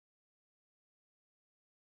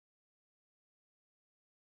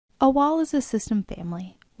A wall is a system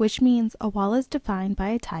family, which means a wall is defined by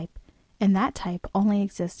a type, and that type only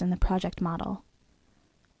exists in the project model.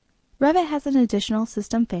 Revit has an additional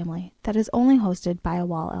system family that is only hosted by a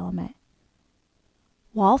wall element.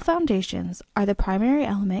 Wall foundations are the primary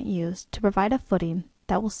element used to provide a footing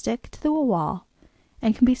that will stick to the wall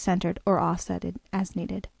and can be centered or offsetted as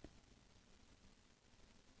needed.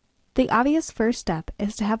 The obvious first step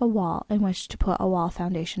is to have a wall in which to put a wall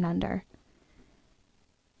foundation under.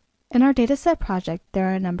 In our dataset project, there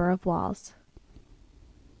are a number of walls.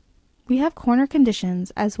 We have corner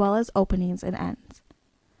conditions as well as openings and ends.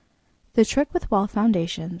 The trick with wall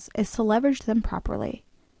foundations is to leverage them properly.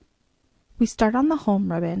 We start on the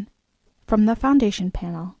Home ribbon. From the Foundation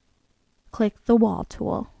panel, click the Wall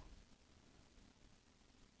tool.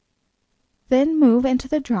 Then move into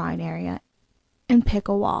the Drawing area and pick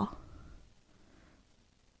a wall.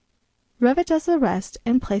 Revit does the rest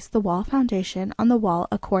and place the wall foundation on the wall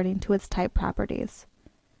according to its type properties.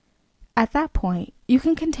 At that point, you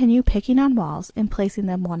can continue picking on walls and placing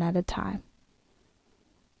them one at a time.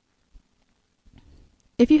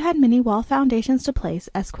 If you had many wall foundations to place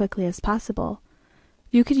as quickly as possible,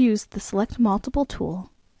 you could use the Select Multiple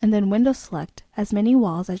tool and then window select as many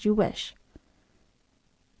walls as you wish.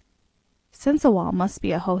 Since a wall must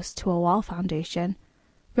be a host to a wall foundation,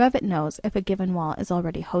 Revit knows if a given wall is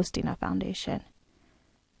already hosting a foundation.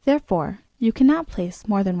 Therefore, you cannot place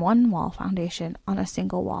more than one wall foundation on a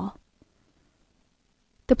single wall.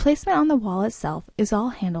 The placement on the wall itself is all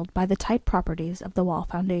handled by the type properties of the wall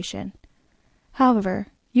foundation. However,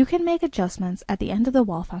 you can make adjustments at the end of the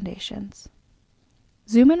wall foundations.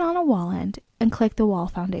 Zoom in on a wall end and click the wall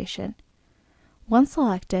foundation. Once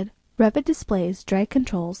selected, Revit displays drag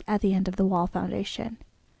controls at the end of the wall foundation.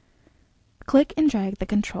 Click and drag the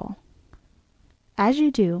control. As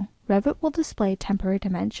you do, Revit will display temporary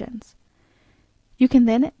dimensions. You can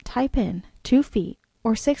then type in 2 feet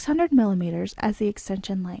or 600 millimeters as the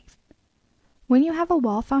extension length. When you have a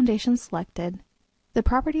wall foundation selected, the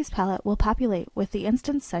Properties palette will populate with the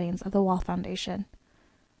instance settings of the wall foundation.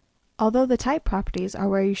 Although the type properties are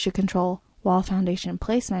where you should control wall foundation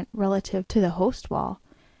placement relative to the host wall,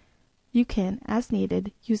 you can, as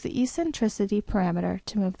needed, use the eccentricity parameter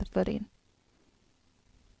to move the footing.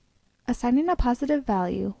 Assigning a positive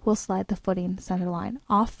value will slide the footing centerline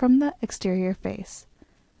off from the exterior face.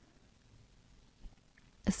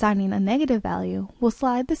 Assigning a negative value will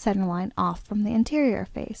slide the centerline off from the interior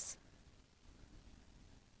face.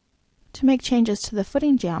 To make changes to the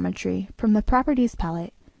footing geometry from the Properties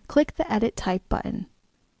palette, click the Edit Type button.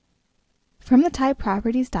 From the Type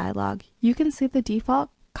Properties dialog, you can see the default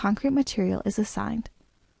concrete material is assigned.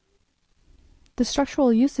 The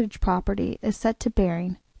structural usage property is set to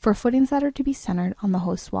bearing for footings that are to be centered on the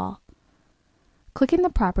host wall. Clicking the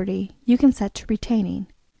property, you can set to retaining.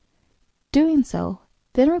 Doing so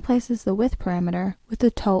then replaces the width parameter with the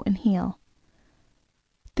toe and heel.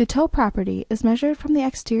 The toe property is measured from the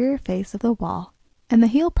exterior face of the wall, and the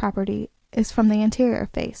heel property is from the interior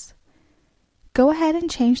face. Go ahead and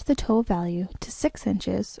change the toe value to 6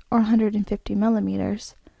 inches or 150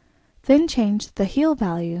 millimeters, then change the heel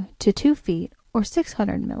value to 2 feet or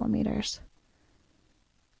 600 millimeters.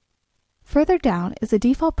 Further down is a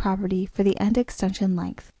default property for the end extension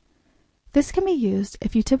length. This can be used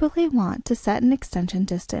if you typically want to set an extension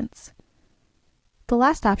distance. The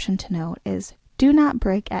last option to note is Do Not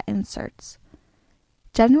Break at Inserts.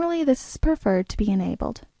 Generally, this is preferred to be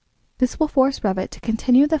enabled. This will force Revit to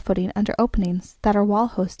continue the footing under openings that are wall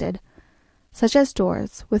hosted, such as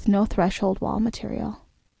doors with no threshold wall material.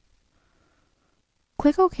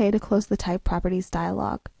 Click OK to close the Type Properties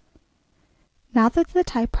dialog. Now that the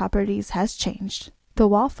type properties has changed, the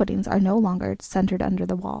wall footings are no longer centered under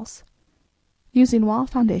the walls. Using wall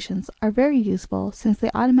foundations are very useful since they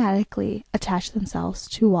automatically attach themselves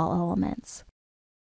to wall elements.